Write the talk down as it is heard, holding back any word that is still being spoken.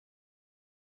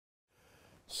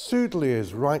Sudeley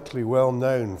is rightly well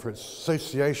known for its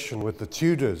association with the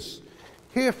Tudors.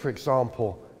 Here, for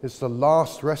example, is the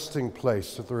last resting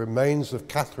place of the remains of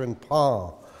Catherine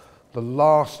Parr, the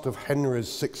last of Henry's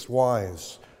 6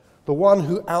 wives, the one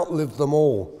who outlived them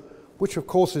all, which of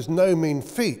course is no mean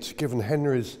feat given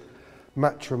Henry's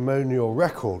matrimonial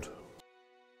record.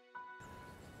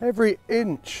 Every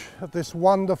inch of this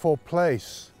wonderful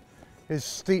place is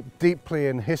steeped deeply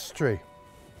in history.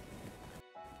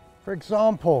 For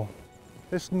example,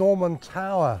 this Norman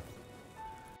tower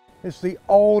is the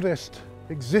oldest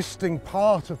existing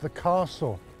part of the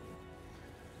castle.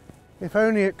 If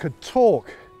only it could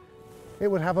talk, it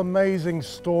would have amazing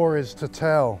stories to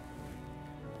tell.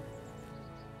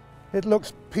 It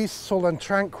looks peaceful and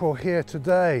tranquil here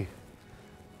today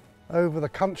over the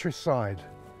countryside,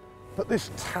 but this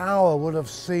tower would have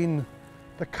seen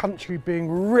the country being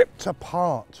ripped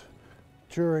apart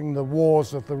during the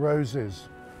Wars of the Roses,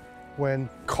 when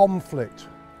conflict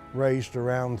raged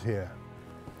around here.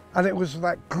 And it was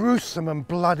that gruesome and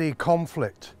bloody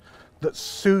conflict that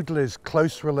Sudeley's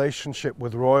close relationship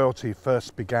with royalty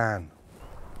first began.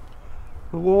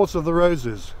 The Wars of the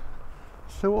Roses.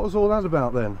 So what was all that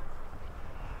about then?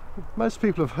 Most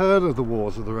people have heard of the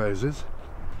Wars of the Roses,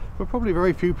 but probably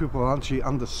very few people actually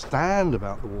understand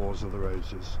about the Wars of the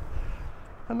Roses.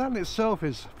 And that in itself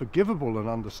is forgivable and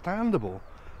understandable,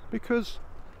 because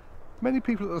many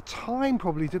people at the time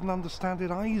probably didn't understand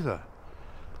it either.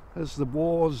 As the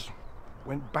wars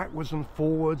went backwards and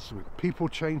forwards with people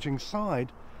changing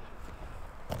side,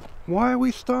 why have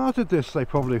we started this, they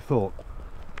probably thought.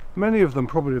 Many of them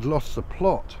probably had lost the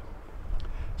plot.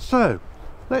 So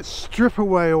let's strip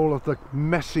away all of the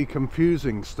messy,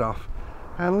 confusing stuff,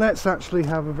 and let's actually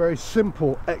have a very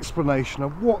simple explanation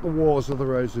of what the Wars of the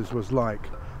Roses was like.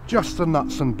 Just the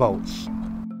nuts and bolts.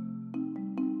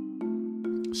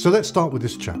 So let's start with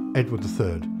this chap, Edward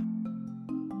III.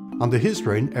 Under his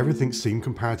reign, everything seemed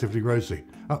comparatively rosy.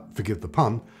 Forgive the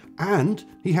pun. And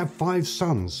he had 5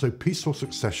 sons, so peaceful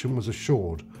succession was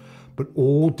assured. But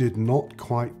all did not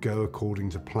quite go according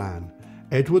to plan.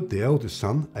 Edward, the eldest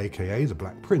son, aka the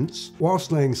Black Prince,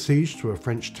 whilst laying siege to a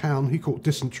French town, he caught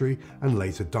dysentery and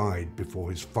later died before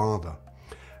his father.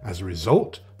 As a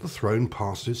result, the throne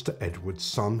passes to Edward's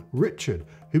son, Richard,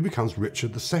 who becomes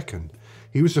Richard II.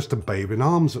 He was just a babe in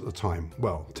arms at the time,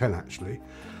 well, 10 actually,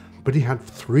 but he had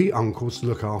 3 uncles to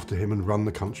look after him and run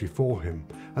the country for him.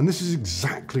 And this is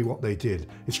exactly what they did,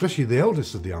 especially the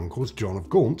eldest of the uncles, John of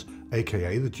Gaunt,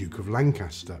 aka the Duke of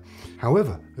Lancaster.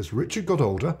 However, as Richard got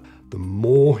older, the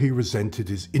more he resented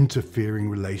his interfering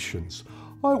relations.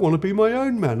 I want to be my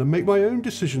own man and make my own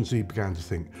decisions, he began to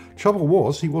think. Trouble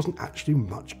was, he wasn't actually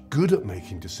much good at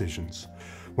making decisions.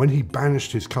 When he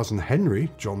banished his cousin Henry,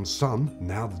 John's son,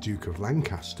 now the Duke of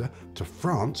Lancaster, to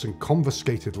France and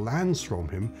confiscated lands from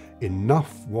him,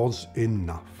 enough was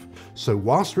enough. So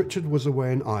whilst Richard was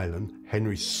away in Ireland,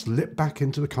 Henry slipped back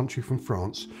into the country from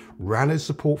France, rallied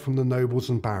support from the nobles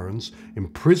and barons,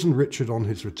 imprisoned Richard on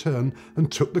his return,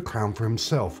 and took the crown for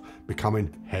himself,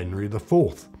 becoming Henry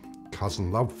IV.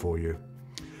 Cousin love for you.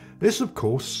 This, of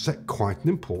course, set quite an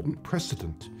important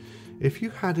precedent. If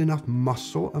you had enough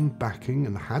muscle and backing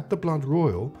and had the blood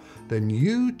royal, then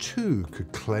you too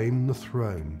could claim the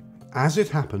throne. As it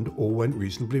happened, all went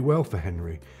reasonably well for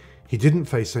Henry. He didn't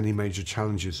face any major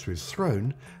challenges to his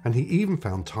throne, and he even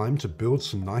found time to build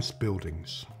some nice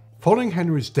buildings. Following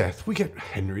Henry's death, we get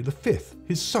Henry V,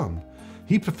 his son.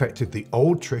 He perfected the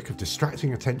old trick of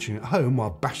distracting attention at home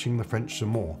while bashing the French some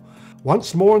more.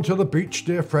 Once more until the breach,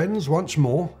 dear friends, once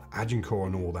more,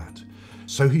 Agincourt and all that.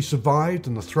 So he survived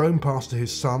and the throne passed to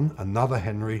his son, another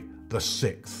Henry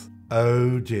VI.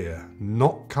 Oh dear,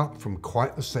 not cut from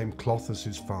quite the same cloth as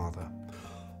his father.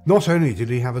 Not only did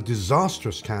he have a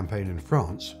disastrous campaign in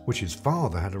France, which his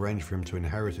father had arranged for him to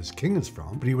inherit as king of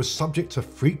France, but he was subject to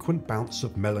frequent bouts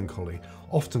of melancholy,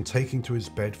 often taking to his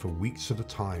bed for weeks at a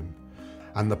time.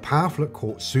 And the powerful at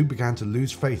court soon began to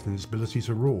lose faith in his ability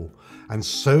to rule, and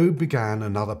so began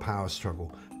another power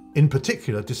struggle. In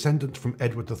particular, descendants from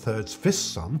Edward III's 5th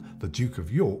son, the Duke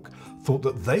of York, thought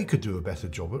that they could do a better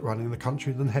job at running the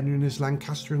country than Henry and his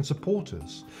Lancastrian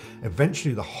supporters.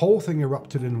 Eventually, the whole thing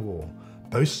erupted in war.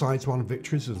 Both sides won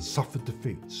victories and suffered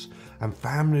defeats, and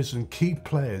families and key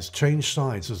players changed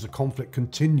sides as the conflict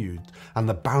continued and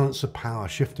the balance of power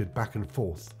shifted back and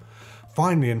forth.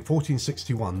 Finally, in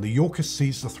 1461, the Yorkists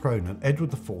seized the throne and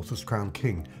Edward IV was crowned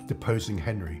king, deposing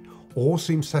Henry. All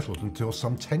seemed settled until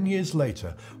some 10 years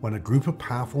later, when a group of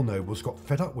powerful nobles got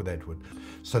fed up with Edward.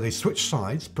 So they switched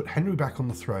sides, put Henry back on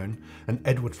the throne, and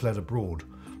Edward fled abroad.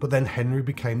 But then Henry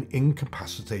became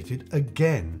incapacitated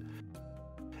again.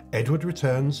 Edward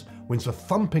returns, wins a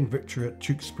thumping victory at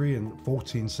Tewkesbury in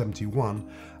 1471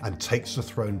 and takes the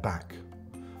throne back.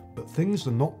 But things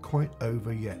are not quite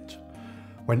over yet.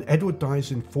 When Edward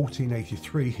dies in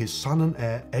 1483, his son and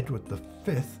heir Edward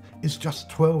V is just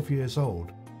 12 years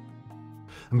old.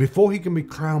 And before he can be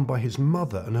crowned by his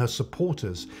mother and her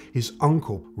supporters, his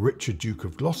uncle Richard, Duke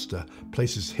of Gloucester,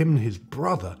 places him and his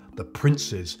brother, the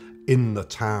princes, in the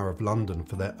Tower of London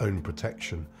for their own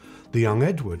protection. The young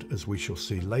Edward, as we shall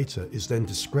see later, is then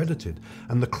discredited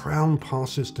and the crown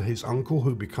passes to his uncle,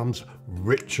 who becomes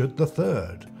Richard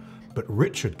III. But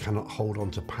Richard cannot hold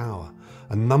on to power.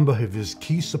 A number of his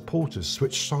key supporters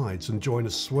switch sides and join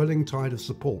a swelling tide of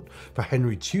support for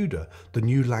Henry Tudor, the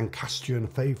new Lancastrian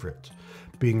favourite,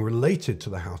 being related to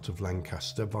the House of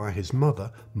Lancaster via his mother,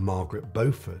 Margaret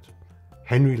Beaufort.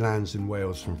 Henry lands in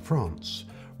Wales from France,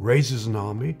 raises an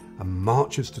army and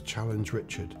marches to challenge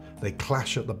Richard. They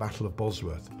clash at the Battle of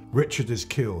Bosworth. Richard is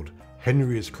killed,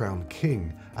 Henry is crowned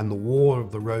king, and the War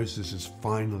of the Roses is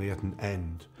finally at an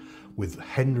end, with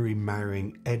Henry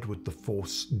marrying Edward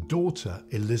IV's daughter,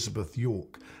 Elizabeth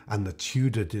York, and the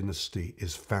Tudor dynasty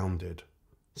is founded.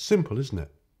 Simple, isn't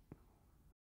it?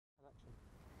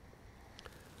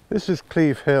 This is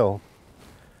Cleve Hill.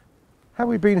 Had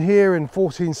we been here in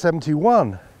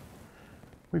 1471,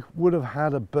 we would have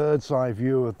had a bird's eye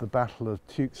view of the Battle of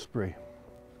Tewkesbury.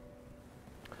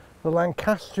 The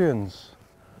Lancastrians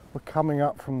were coming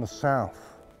up from the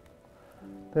south.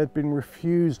 They'd been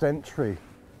refused entry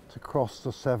to cross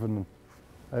the Severn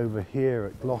over here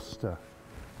at Gloucester,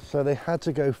 so they had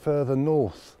to go further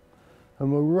north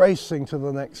and were racing to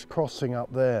the next crossing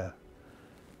up there.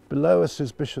 Below us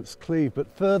is Bishop's Cleeve,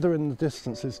 but further in the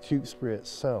distance is Tewkesbury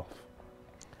itself.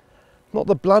 Not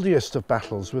the bloodiest of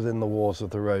battles within the Wars of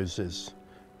the Roses,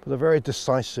 but a very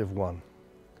decisive one.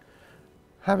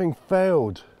 Having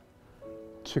failed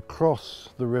to cross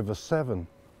the River Severn,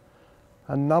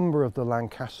 a number of the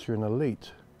Lancastrian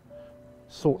elite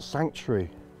sought sanctuary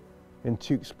in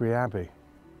Tewkesbury Abbey.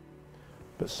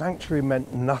 But sanctuary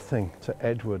meant nothing to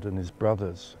Edward and his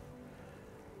brothers.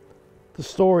 The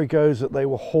story goes that they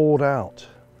were hauled out,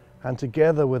 and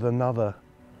together with another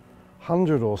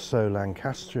 100 or so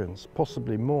Lancastrians,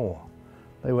 possibly more,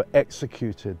 they were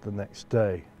executed the next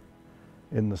day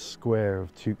in the square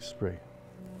of Tewkesbury.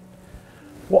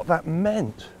 What that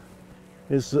meant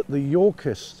is that the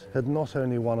Yorkists had not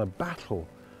only won a battle,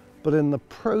 but in the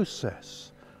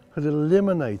process had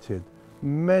eliminated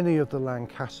many of the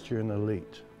Lancastrian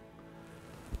elite,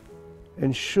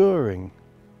 ensuring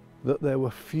that there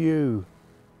were few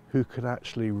who could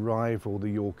actually rival the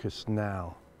Yorkists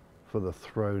now for the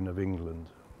throne of England.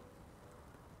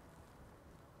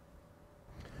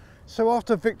 So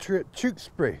after victory at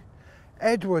Tewkesbury,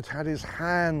 Edward had his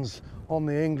hands on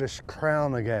the English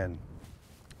crown again.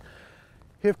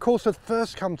 He of course had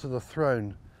first come to the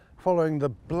throne following the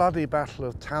bloody Battle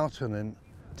of Towton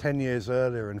 10 years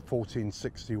earlier in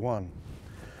 1461.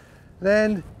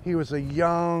 Then he was a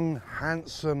young,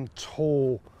 handsome,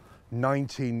 tall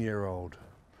 19-year-old.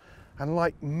 And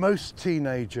like most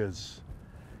teenagers,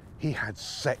 he had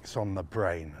sex on the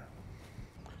brain.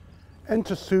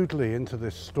 Enter Sudeley into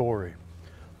this story.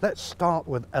 Let's start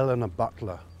with Eleanor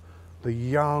Butler, the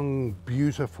young,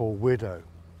 beautiful widow.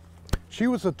 She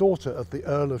was the daughter of the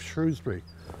Earl of Shrewsbury,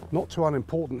 not too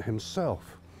unimportant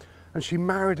himself, and she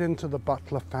married into the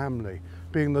Butler family,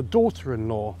 being the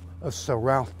daughter-in-law of Sir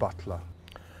Ralph Butler.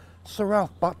 Sir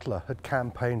Ralph Butler had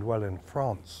campaigned well in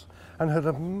France and had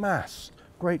amassed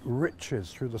great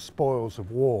riches through the spoils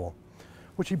of war,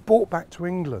 which he brought back to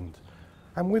England,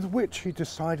 and with which he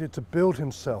decided to build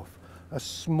himself a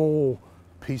small,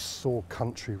 peaceful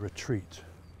country retreat,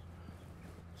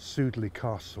 Sudeley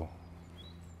Castle.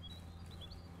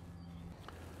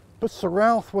 But Sir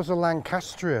Ralph was a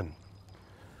Lancastrian,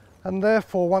 and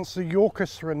therefore, once the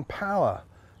Yorkists were in power,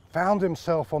 found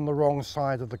himself on the wrong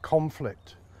side of the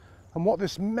conflict. And what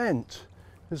this meant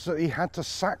is that he had to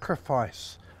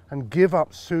sacrifice and give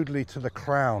up Sudeley to the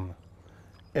crown.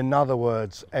 In other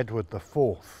words, Edward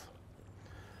IV.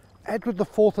 Edward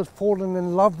IV had fallen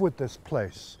in love with this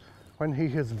place when he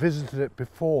had visited it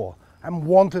before and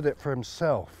wanted it for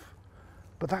himself.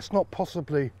 But that's not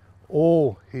possibly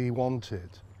all he wanted.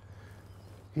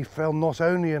 He fell not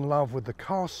only in love with the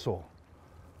castle,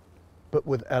 but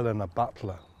with Eleanor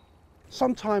Butler.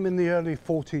 Sometime in the early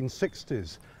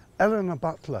 1460s, Eleanor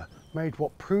Butler made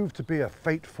what proved to be a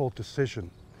fateful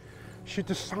decision. She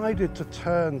decided to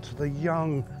turn to the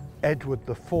young Edward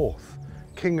IV,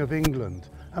 King of England,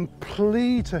 and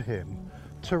plead to him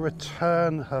to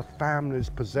return her family's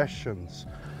possessions,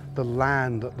 the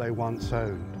land that they once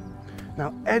owned.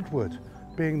 Now, Edward,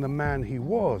 being the man he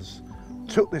was,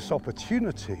 took this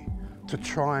opportunity to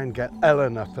try and get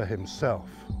Eleanor for himself.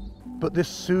 But this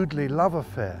Sudeley love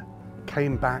affair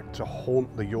came back to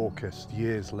haunt the Yorkist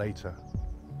years later.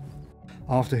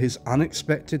 After his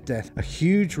unexpected death, a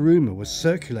huge rumour was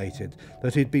circulated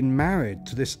that he'd been married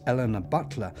to this Eleanor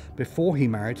Butler before he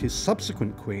married his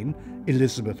subsequent queen,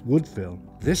 Elizabeth Woodville.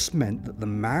 This meant that the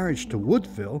marriage to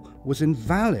Woodville was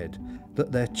invalid,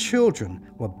 that their children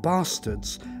were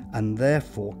bastards and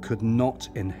therefore could not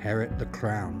inherit the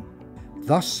crown.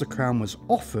 Thus the crown was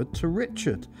offered to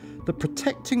Richard, the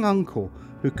protecting uncle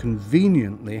who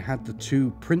conveniently had the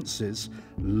two princes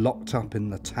locked up in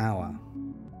the Tower.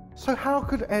 So how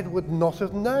could Edward not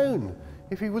have known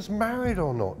if he was married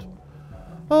or not?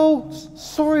 Oh,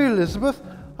 sorry, Elizabeth.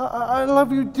 I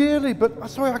love you dearly, but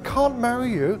sorry, I can't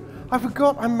marry you. I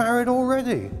forgot I'm married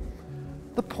already.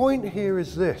 The point here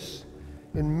is this.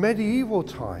 In medieval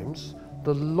times,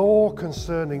 the law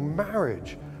concerning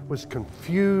marriage was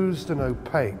confused and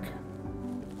opaque.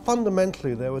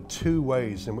 Fundamentally, there were two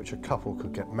ways in which a couple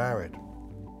could get married.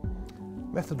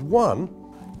 Method one,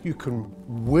 you can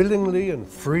willingly and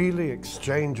freely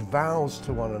exchange vows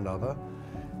to one another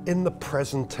in the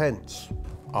present tense.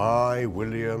 I,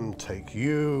 William, take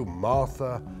you,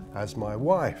 Martha, as my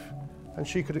wife, and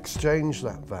she could exchange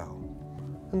that vow.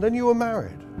 And then you were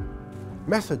married.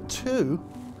 Method two,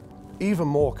 even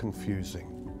more confusing.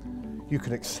 You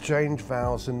can exchange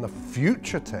vows in the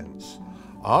future tense.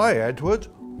 I, Edward,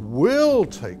 will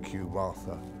take you,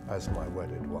 Martha, as my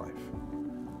wedded wife.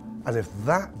 And if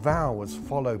that vow was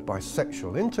followed by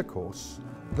sexual intercourse,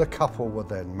 the couple were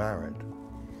then married.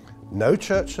 No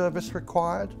church service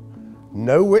required,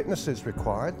 no witnesses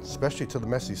required, especially to the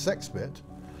messy sex bit,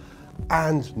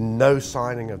 and no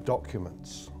signing of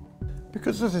documents.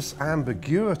 Because of this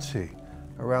ambiguity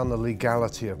around the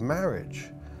legality of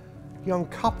marriage, young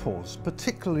couples,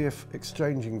 particularly if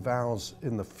exchanging vows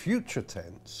in the future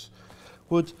tense,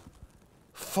 would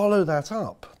follow that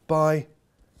up by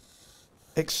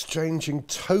exchanging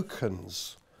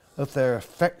tokens of their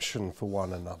affection for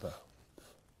one another.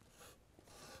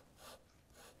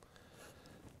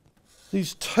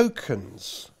 These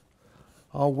tokens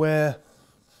are where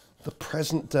the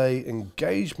present day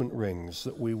engagement rings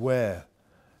that we wear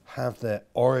have their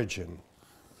origin.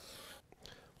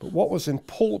 But what was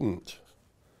important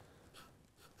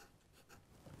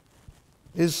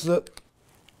is that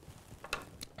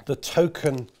the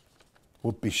token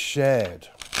would be shared.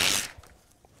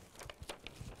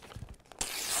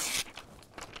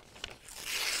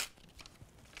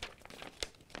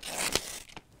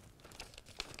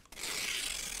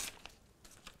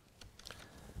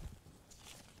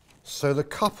 So the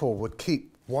couple would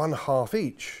keep one half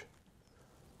each,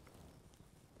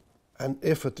 and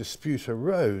if a dispute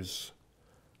arose,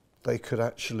 they could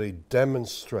actually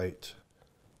demonstrate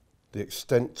the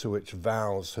extent to which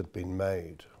vows had been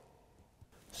made.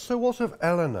 So what of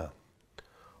Eleanor?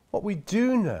 What we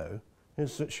do know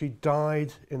is that she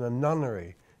died in a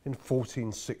nunnery in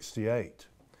 1468.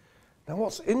 Now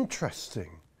what's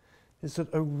interesting is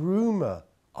that a rumour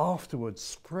afterwards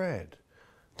spread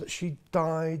that she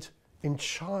died in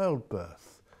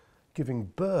childbirth, giving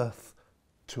birth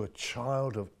to a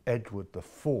child of Edward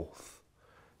IV.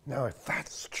 Now, if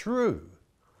that's true,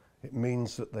 it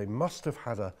means that they must have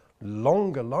had a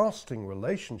longer lasting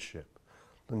relationship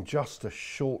than just a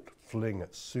short fling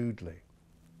at Sudeley.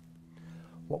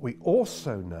 What we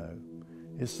also know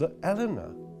is that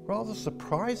Eleanor, rather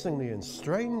surprisingly and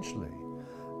strangely,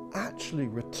 actually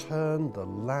returned the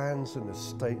lands and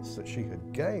estates that she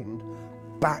had gained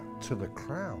back to the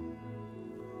crown.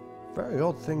 Very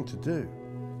odd thing to do.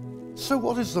 So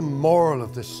what is the moral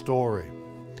of this story?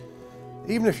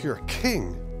 Even if you're a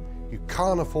king, you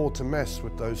can't afford to mess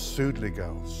with those Sudeley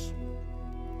girls.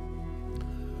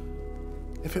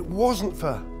 If it wasn't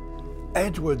for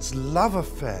Edward's love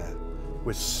affair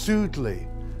with Sudeley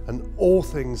and all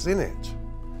things in it,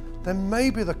 then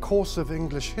maybe the course of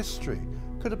English history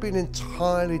could have been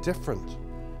entirely different.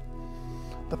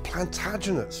 The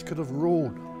Plantagenets could have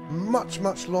ruled much,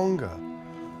 much longer.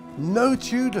 No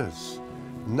Tudors,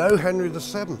 no Henry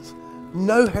VII,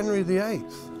 no Henry VIII,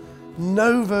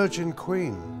 no Virgin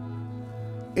Queen.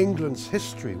 England's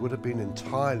history would have been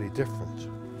entirely different.